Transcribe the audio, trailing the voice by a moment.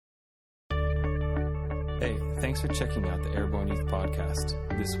Hey, thanks for checking out the Airborne Youth Podcast.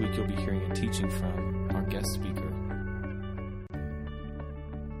 This week you'll be hearing a teaching from our guest speaker.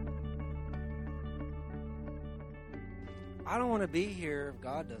 I don't want to be here if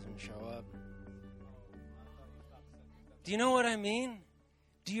God doesn't show up. Do you know what I mean?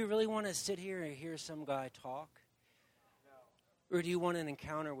 Do you really want to sit here and hear some guy talk? Or do you want an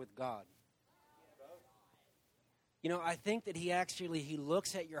encounter with God? You know, I think that he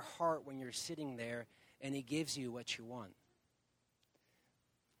looks at your heart when you're sitting there and he gives you what you want.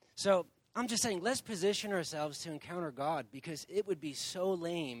 So I'm just saying, let's position ourselves to encounter God, because it would be so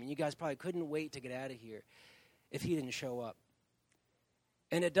lame, and you guys probably couldn't wait to get out of here if he didn't show up.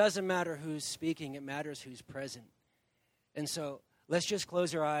 And it doesn't matter who's speaking, it matters who's present. And so let's just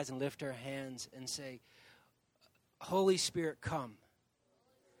close our eyes and lift our hands and say, Holy Spirit, come.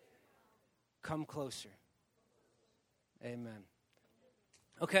 Come closer. Amen.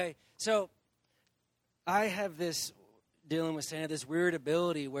 Okay, so I have this, dealing with Santa, this weird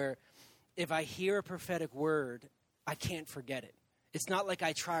ability where if I hear a prophetic word, I can't forget it. It's not like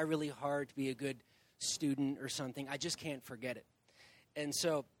I try really hard to be a good student or something. I just can't forget it. And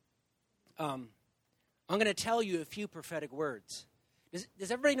so I'm going to tell you a few prophetic words.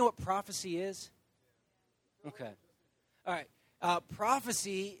 Does everybody know what prophecy is? Okay. All right.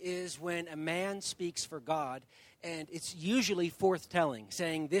 Prophecy is when a man speaks for God, and it's usually forthtelling,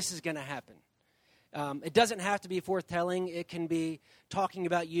 saying this is going to happen. It doesn't have to be forthtelling. It can be talking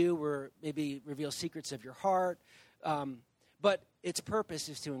about you or maybe reveal secrets of your heart. But its purpose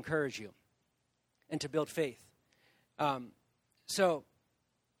is to encourage you and to build faith. So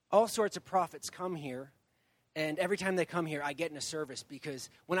all sorts of prophets come here, and every time they come here, I get in a service, because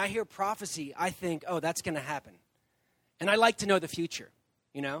when I hear prophecy, I think, oh, that's going to happen. And I like to know the future,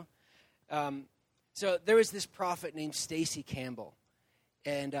 you know. So there was this prophet named Stacy Campbell.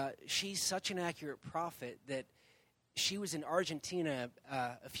 And she's such an accurate prophet that she was in Argentina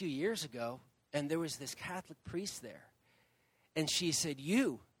a few years ago, and there was this Catholic priest there. And she said,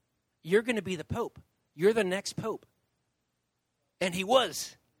 you're going to be the Pope. You're the next Pope. And he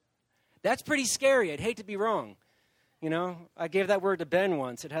was. That's pretty scary. I'd hate to be wrong. You know, I gave that word to Ben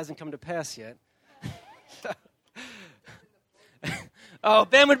once. It hasn't come to pass yet. Oh,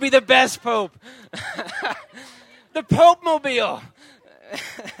 Ben would be the best Pope. The Pope-mobile.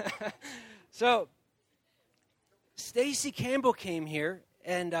 So, Stacy Campbell came here,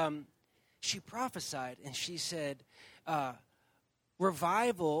 and she prophesied, and she said,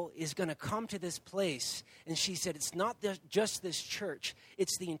 revival is going to come to this place. And she said, it's not just this church,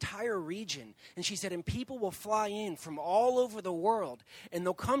 it's the entire region. And she said, and people will fly in from all over the world, and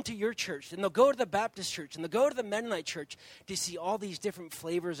they'll come to your church, and they'll go to the Baptist church, and they'll go to the Mennonite church to see all these different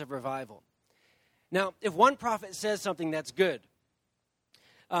flavors of revival. Now, if one prophet says something, that's good.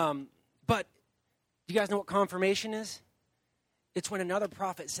 But do you guys know what confirmation is? It's when another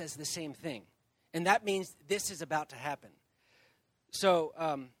prophet says the same thing. And that means this is about to happen. So,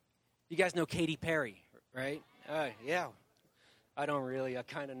 you guys know Katy Perry, right? Yeah. I don't really. I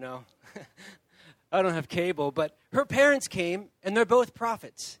kind of know. I don't have cable. But her parents came, and they're both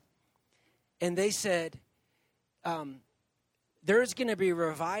prophets. And they said, there's going to be a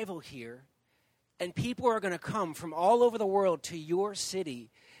revival here, and people are going to come from all over the world to your city.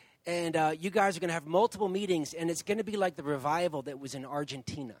 And you guys are going to have multiple meetings, and it's going to be like the revival that was in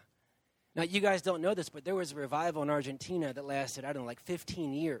Argentina. Now, you guys don't know this, but there was a revival in Argentina that lasted,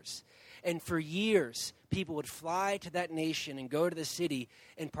 15 years. And for years, people would fly to that nation and go to the city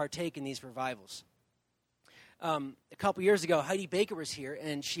and partake in these revivals. A couple years ago, Heidi Baker was here,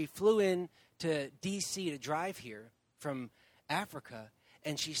 and she flew in to D.C. to drive here from Africa,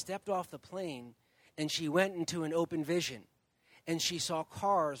 and she stepped off the plane, and she went into an open vision. And she saw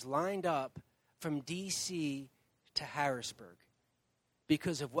cars lined up from D.C. to Harrisburg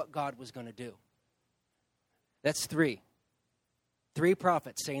because of what God was going to do. That's three. Three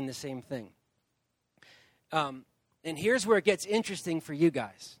prophets saying the same thing. And here's where it gets interesting for you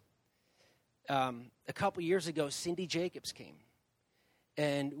guys. A couple years ago, Cindy Jacobs came.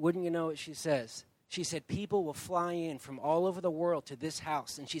 And wouldn't you know what she says? She said, people will fly in from all over the world to this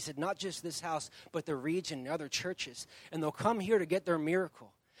house. And she said, not just this house, but the region and other churches. And they'll come here to get their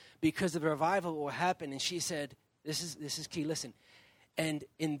miracle because the revival will happen. And she said, this is key, listen. And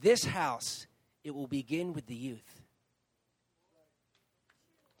in this house, it will begin with the youth.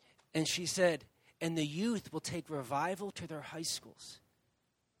 And she said, and the youth will take revival to their high schools.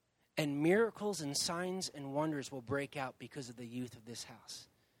 And miracles and signs and wonders will break out because of the youth of this house.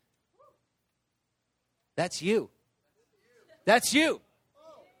 That's you. That's you.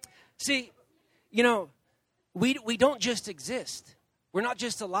 See, you know, we don't just exist. We're not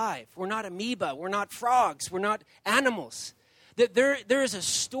just alive. We're not amoeba. We're not frogs. We're not animals. That there is a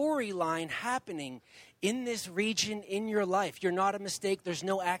storyline happening in this region in your life. You're not a mistake. There's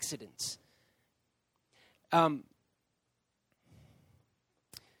no accidents. The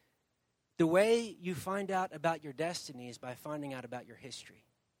way you find out about your destiny is by finding out about your history.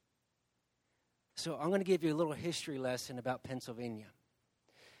 So I'm going to give you a little history lesson about Pennsylvania.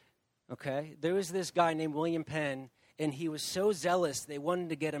 Okay? There was this guy named William Penn, and he was so zealous they wanted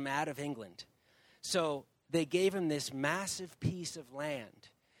to get him out of England. So they gave him this massive piece of land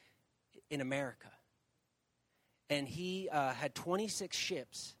in America. And he had 26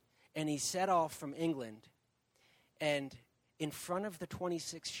 ships, and he set off from England. And in front of the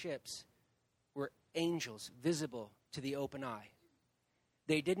 26 ships were angels visible to the open eye.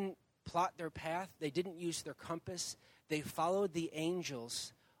 They didn't plot their path. They didn't use their compass. They followed the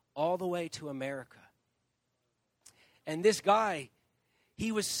angels all the way to America. And this guy,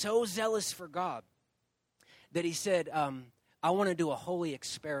 he was so zealous for God that he said, I want to do a holy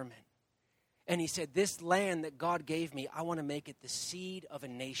experiment. And he said, this land that God gave me, I want to make it the seed of a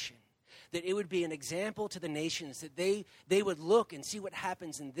nation. That it would be an example to the nations, that they would look and see what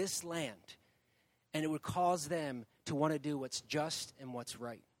happens in this land. And it would cause them to want to do what's just and what's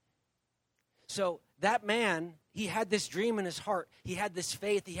right. So that man, he had this dream in his heart. He had this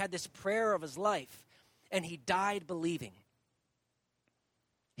faith. He had this prayer of his life. And he died believing.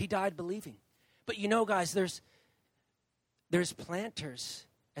 He died believing. But you know, guys, there's planters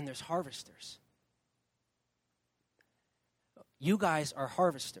and there's harvesters. You guys are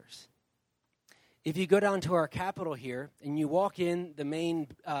harvesters. If you go down to our Capitol here and you walk in the main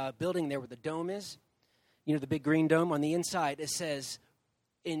building there where the dome is, you know, the big green dome, on the inside it says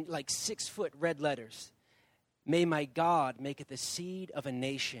in like 6-foot red letters, may my God make it the seed of a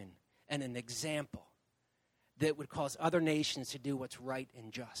nation and an example that would cause other nations to do what's right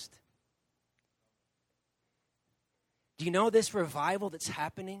and just. Do you know this revival that's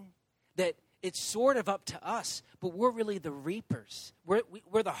happening? That it's sort of up to us, but we're really the reapers.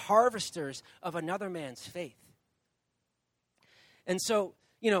 We're the harvesters of another man's faith. And so,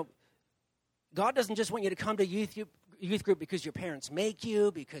 you know, God doesn't just want you to come to youth group because your parents make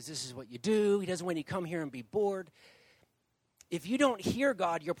you, because this is what you do. He doesn't want you to come here and be bored. If you don't hear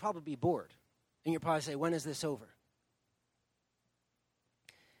God, you'll probably be bored. And you'll probably say, when is this over?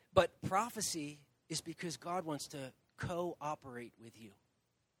 But prophecy is because God wants to cooperate with you.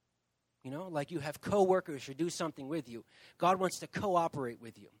 You know, like you have coworkers who do something with you. God wants to cooperate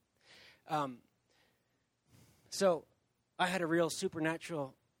with you. So I had a real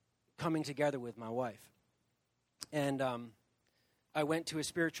supernatural coming together with my wife. And I went to a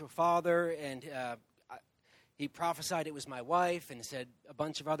spiritual father, and he prophesied it was my wife and said a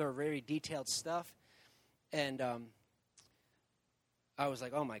bunch of other very detailed stuff. And I was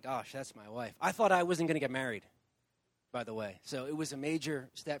like, oh my gosh, that's my wife. I thought I wasn't going to get married, by the way. So it was a major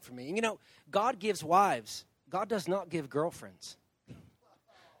step for me. And you know, God gives wives. God does not give girlfriends.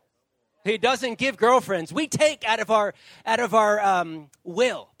 He doesn't give girlfriends. We take out of our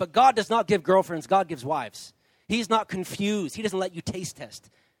will, but God does not give girlfriends. God gives wives. He's not confused. He doesn't let you taste test.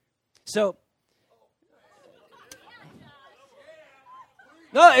 So,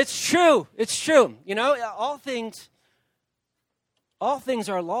 no, it's true. It's true. You know, all things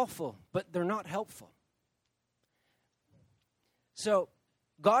are lawful, but they're not helpful. So,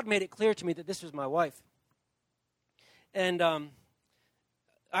 God made it clear to me that this was my wife. And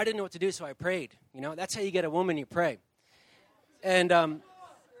I didn't know what to do, so I prayed. You know, that's how you get a woman, you pray. And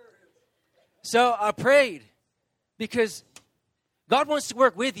so I prayed because God wants to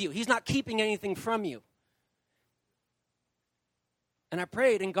work with you. He's not keeping anything from you. And I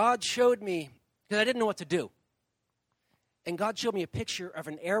prayed, and God showed me, because I didn't know what to do. And God showed me a picture of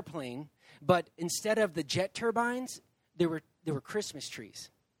an airplane, but instead of the jet turbines, there were Christmas trees.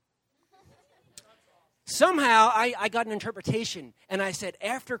 Somehow, I got an interpretation, and I said,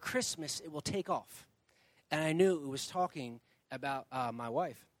 after Christmas, it will take off. And I knew it was talking about my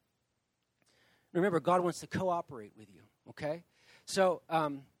wife. Remember, God wants to cooperate with you, okay? So,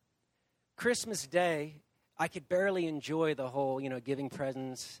 Christmas Day, I could barely enjoy the whole, giving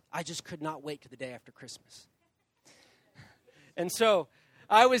presents. I just could not wait to the day after Christmas. And so,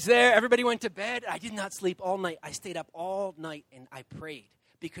 I was there. Everybody went to bed. I did not sleep all night. I stayed up all night, and I prayed.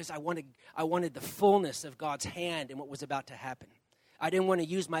 Because I wanted the fullness of God's hand in what was about to happen. I didn't want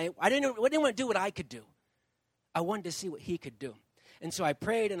to I didn't want to do what I could do. I wanted to see what he could do. And so I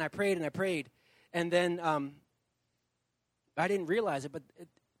prayed and I prayed and I prayed. And then I didn't realize it, but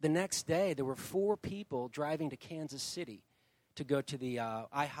the next day there were 4 people driving to Kansas City to go to the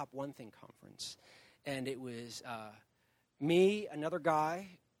IHOP One Thing conference. And it was me, another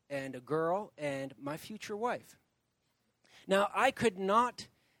guy, and a girl, and my future wife. Now, I could not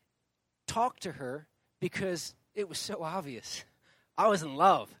talk to her because it was so obvious. I was in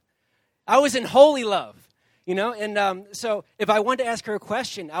love. I was in holy love, you know? And so if I wanted to ask her a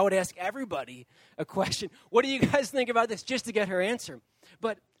question, I would ask everybody a question. What do you guys think about this? Just to get her answer.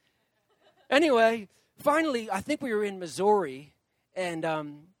 But anyway, finally, I think we were in Missouri, and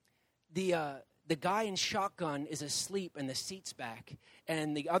the guy in shotgun is asleep and the seat's back,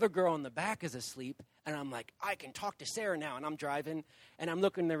 and the other girl in the back is asleep, and I'm like, I can talk to Sarah now, and I'm driving, and I'm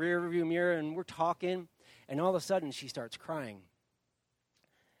looking in the rearview mirror, and we're talking, and all of a sudden she starts crying,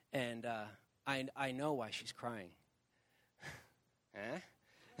 and I know why she's crying.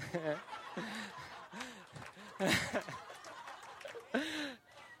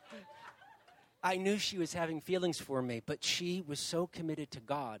 I knew she was having feelings for me, but she was so committed to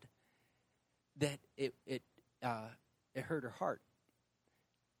God that it hurt her heart.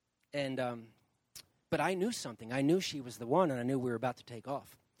 And but I knew something. I knew she was the one, and I knew we were about to take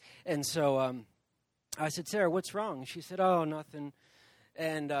off. And so I said, Sarah, what's wrong? And she said, oh, nothing.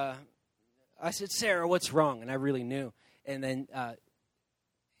 And I said, Sarah, what's wrong? And I really knew. And then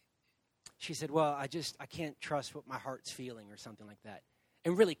she said, well, I can't trust what my heart's feeling, or something like that.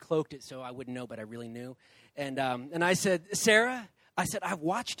 And really cloaked it so I wouldn't know, but I really knew. And I said, Sarah, I said, I've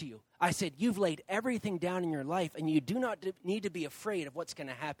watched you. I said, you've laid everything down in your life, and you do not need to be afraid of what's going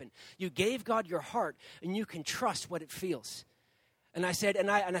to happen. You gave God your heart, and you can trust what it feels. And I said, and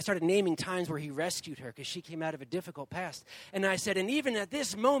I started naming times where he rescued her because she came out of a difficult past. And I said, and even at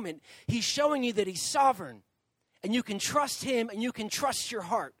this moment, he's showing you that he's sovereign, and you can trust him, and you can trust your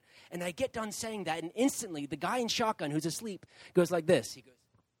heart. And I get done saying that, and instantly, the guy in shotgun who's asleep goes like this. He goes,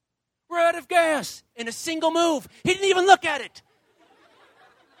 we're out of gas, in a single move. He didn't even look at it.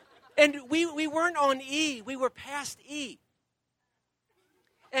 And we weren't on E. We were past E.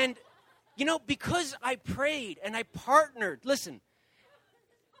 And, you know, because I prayed and I partnered, listen,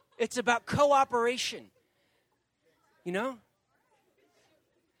 it's about cooperation, you know?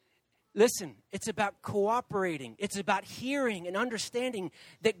 Listen, it's about cooperating. It's about hearing and understanding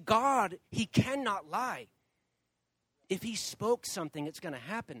that God, he cannot lie. If he spoke something, it's going to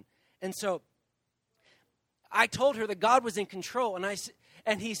happen. And so I told her that God was in control,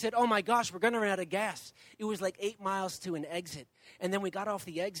 and he said, oh my gosh, we're going to run out of gas. It was like 8 miles to an exit. And then we got off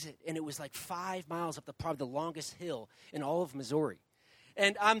the exit, and it was like 5 miles up probably the longest hill in all of Missouri.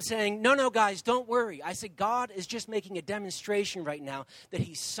 And I'm saying, no, guys, don't worry. I said, God is just making a demonstration right now that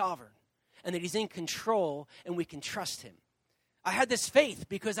he's sovereign and that he's in control, and we can trust him. I had this faith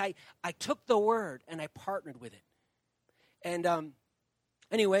because I took the word and I partnered with it. And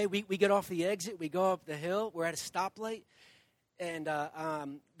anyway, we get off the exit. We go up the hill. We're at a stoplight. And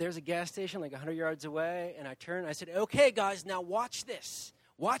there's a gas station like 100 yards away. And I turn and I said, okay, guys, now watch this.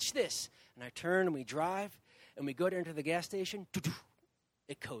 Watch this. And I turn and we drive. And we go down to the gas station.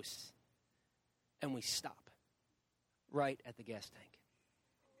 It coasts. And we stop right at the gas tank.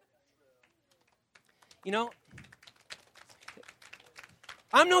 You know,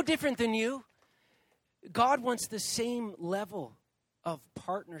 I'm no different than you. God wants the same level of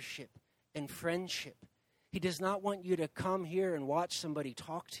partnership and friendship. He does not want you to come here and watch somebody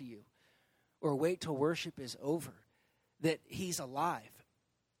talk to you or wait till worship is over, that he's alive.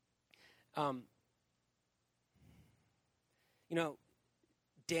 You know,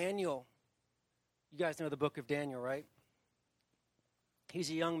 Daniel, you guys know the book of Daniel, right? He's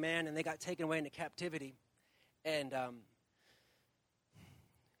a young man, and they got taken away into captivity. And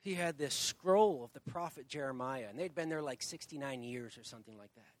he had this scroll of the prophet Jeremiah, and they'd been there like 69 years or something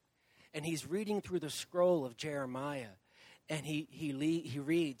like that. And he's reading through the scroll of Jeremiah, and he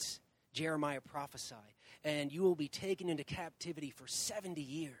reads, Jeremiah prophesy, and you will be taken into captivity for 70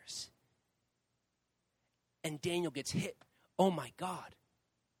 years. And Daniel gets hit. Oh my God,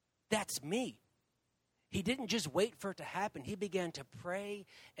 that's me. He didn't just wait for it to happen. He began to pray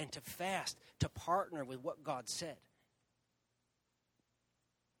and to fast, to partner with what God said.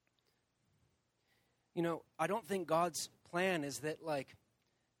 You know, I don't think God's plan is that, like,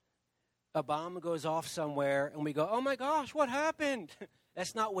 a bomb goes off somewhere and we go, oh my gosh, what happened?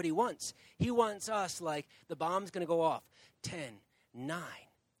 That's not what he wants. He wants us like, the bomb's going to go off. 10, 9,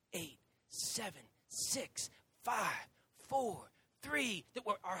 8, 7, 6, 5, 4, 3, that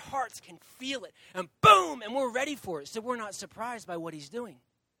our hearts can feel it. And boom, and we're ready for it. So we're not surprised by what he's doing.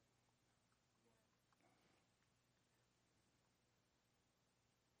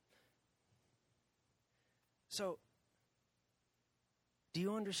 So, do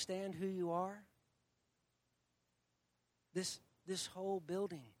you understand who you are? This whole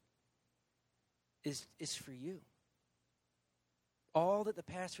building is for you. All that the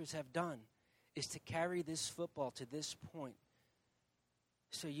pastors have done is to carry this football to this point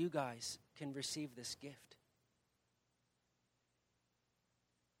so you guys can receive this gift.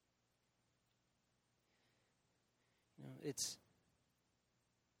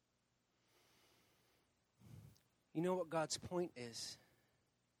 You know what God's point is?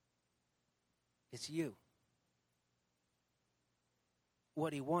 It's you.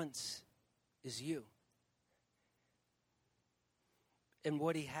 What he wants is you. And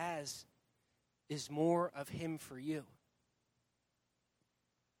what he has is more of him for you.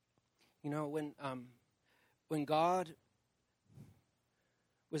 You know, when God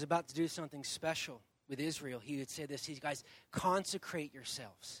was about to do something special with Israel, he would say this, guys, consecrate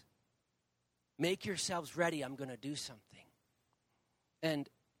yourselves. Make yourselves ready, I'm going to do something. And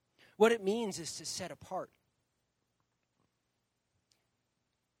what it means is to set apart.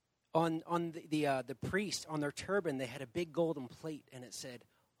 On the priest, on their turban, they had a big golden plate, and it said,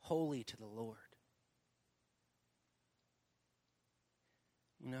 holy to the Lord.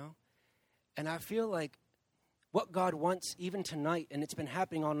 You know? And I feel like what God wants even tonight, and it's been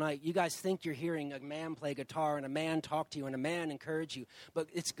happening all night, you guys think you're hearing a man play guitar and a man talk to you and a man encourage you, but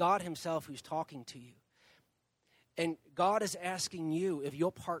it's God himself who's talking to you. And God is asking you if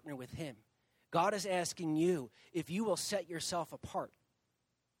you'll partner with him. God is asking you if you will set yourself apart.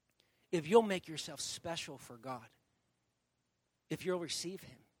 If you'll make yourself special for God. If you'll receive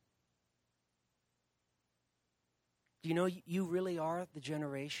him. Do you know you really are the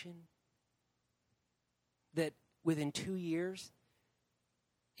generation that within 2 years,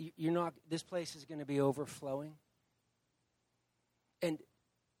 this place is going to be overflowing? And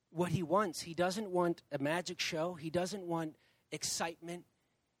what he wants, he doesn't want a magic show. He doesn't want excitement.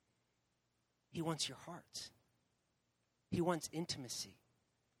 He wants your hearts. He wants intimacy.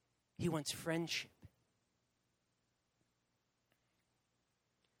 He wants friendship.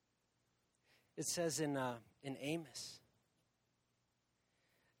 It says in Amos,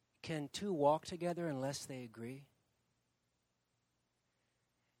 can two walk together unless they agree?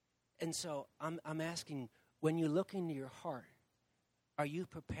 And so I'm asking, when you look into your heart, are you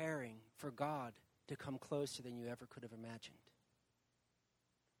preparing for God to come closer than you ever could have imagined?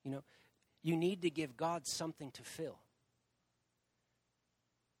 You know, you need to give God something to fill.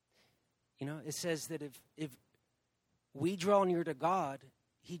 You know, it says that if we draw near to God,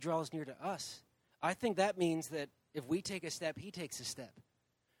 he draws near to us. I think that means that if we take a step, he takes a step.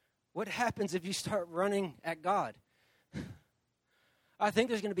 What happens if you start running at God? I think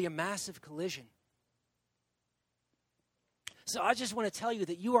there's going to be a massive collision. So I just want to tell you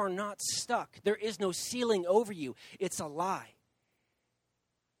that you are not stuck. There is no ceiling over you. It's a lie.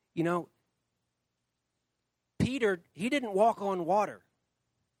 You know, Peter, he didn't walk on water.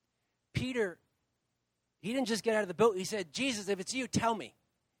 Peter, he didn't just get out of the boat. He said, Jesus, if it's you, tell me.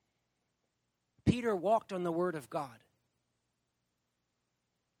 Peter walked on the word of God.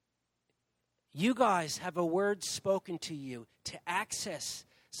 You guys have a word spoken to you to access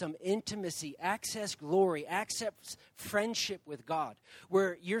some intimacy, access glory, access friendship with God,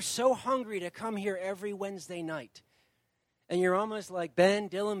 where you're so hungry to come here every Wednesday night. And you're almost like, Ben,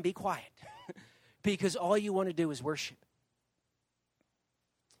 Dylan, be quiet. Because all you want to do is worship.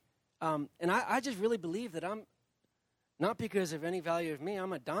 And I just really believe that I'm, not because of any value of me,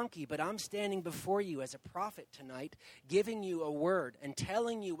 I'm a donkey, but I'm standing before you as a prophet tonight, giving you a word and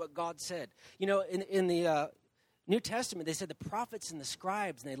telling you what God said. You know, in the New Testament, they said the prophets and the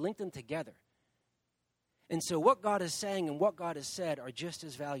scribes, and they linked them together. And so what God is saying and what God has said are just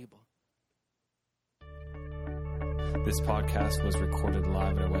as valuable. This podcast was recorded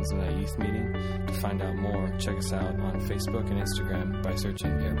live at our Wednesday night youth meeting. To find out more, check us out on Facebook and Instagram by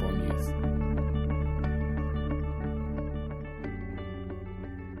searching Airborne Youth.